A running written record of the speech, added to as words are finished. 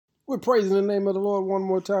We're praising the name of the Lord one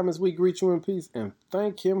more time as we greet you in peace and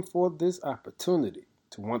thank Him for this opportunity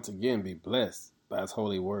to once again be blessed by His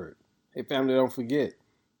holy word. Hey family, don't forget,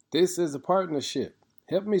 this is a partnership.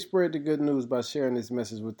 Help me spread the good news by sharing this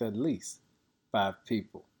message with at least 5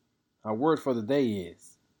 people. Our word for the day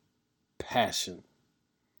is passion.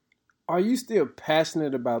 Are you still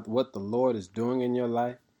passionate about what the Lord is doing in your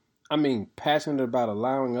life? I mean, passionate about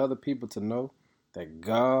allowing other people to know that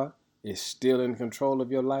God is still in control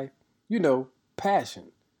of your life? You know,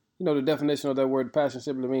 passion. You know, the definition of that word passion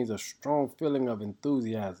simply means a strong feeling of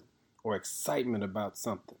enthusiasm or excitement about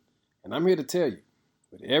something. And I'm here to tell you,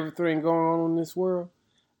 with everything going on in this world,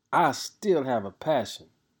 I still have a passion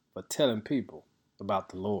for telling people about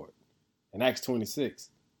the Lord. In Acts 26,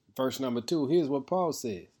 verse number 2, here's what Paul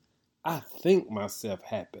says. I think myself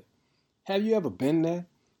happy. Have you ever been there?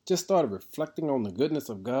 Just started reflecting on the goodness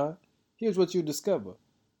of God? Here's what you discover.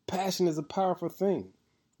 Passion is a powerful thing.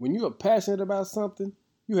 When you are passionate about something,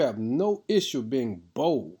 you have no issue being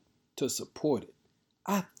bold to support it.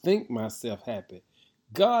 I think myself happy.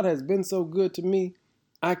 God has been so good to me,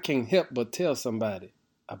 I can't help but tell somebody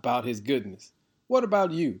about His goodness. What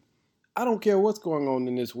about you? I don't care what's going on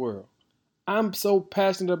in this world. I'm so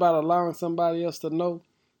passionate about allowing somebody else to know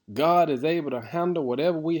God is able to handle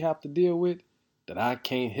whatever we have to deal with that I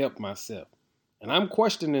can't help myself. And I'm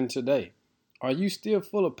questioning today, are you still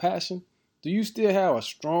full of passion? Do you still have a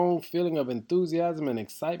strong feeling of enthusiasm and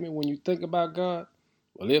excitement when you think about God?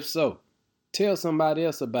 Well, if so, tell somebody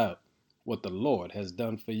else about what the Lord has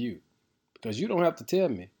done for you. Because you don't have to tell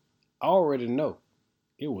me. I already know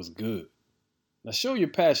it was good. Now show your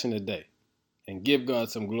passion today and give God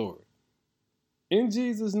some glory. In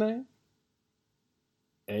Jesus' name,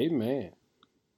 amen.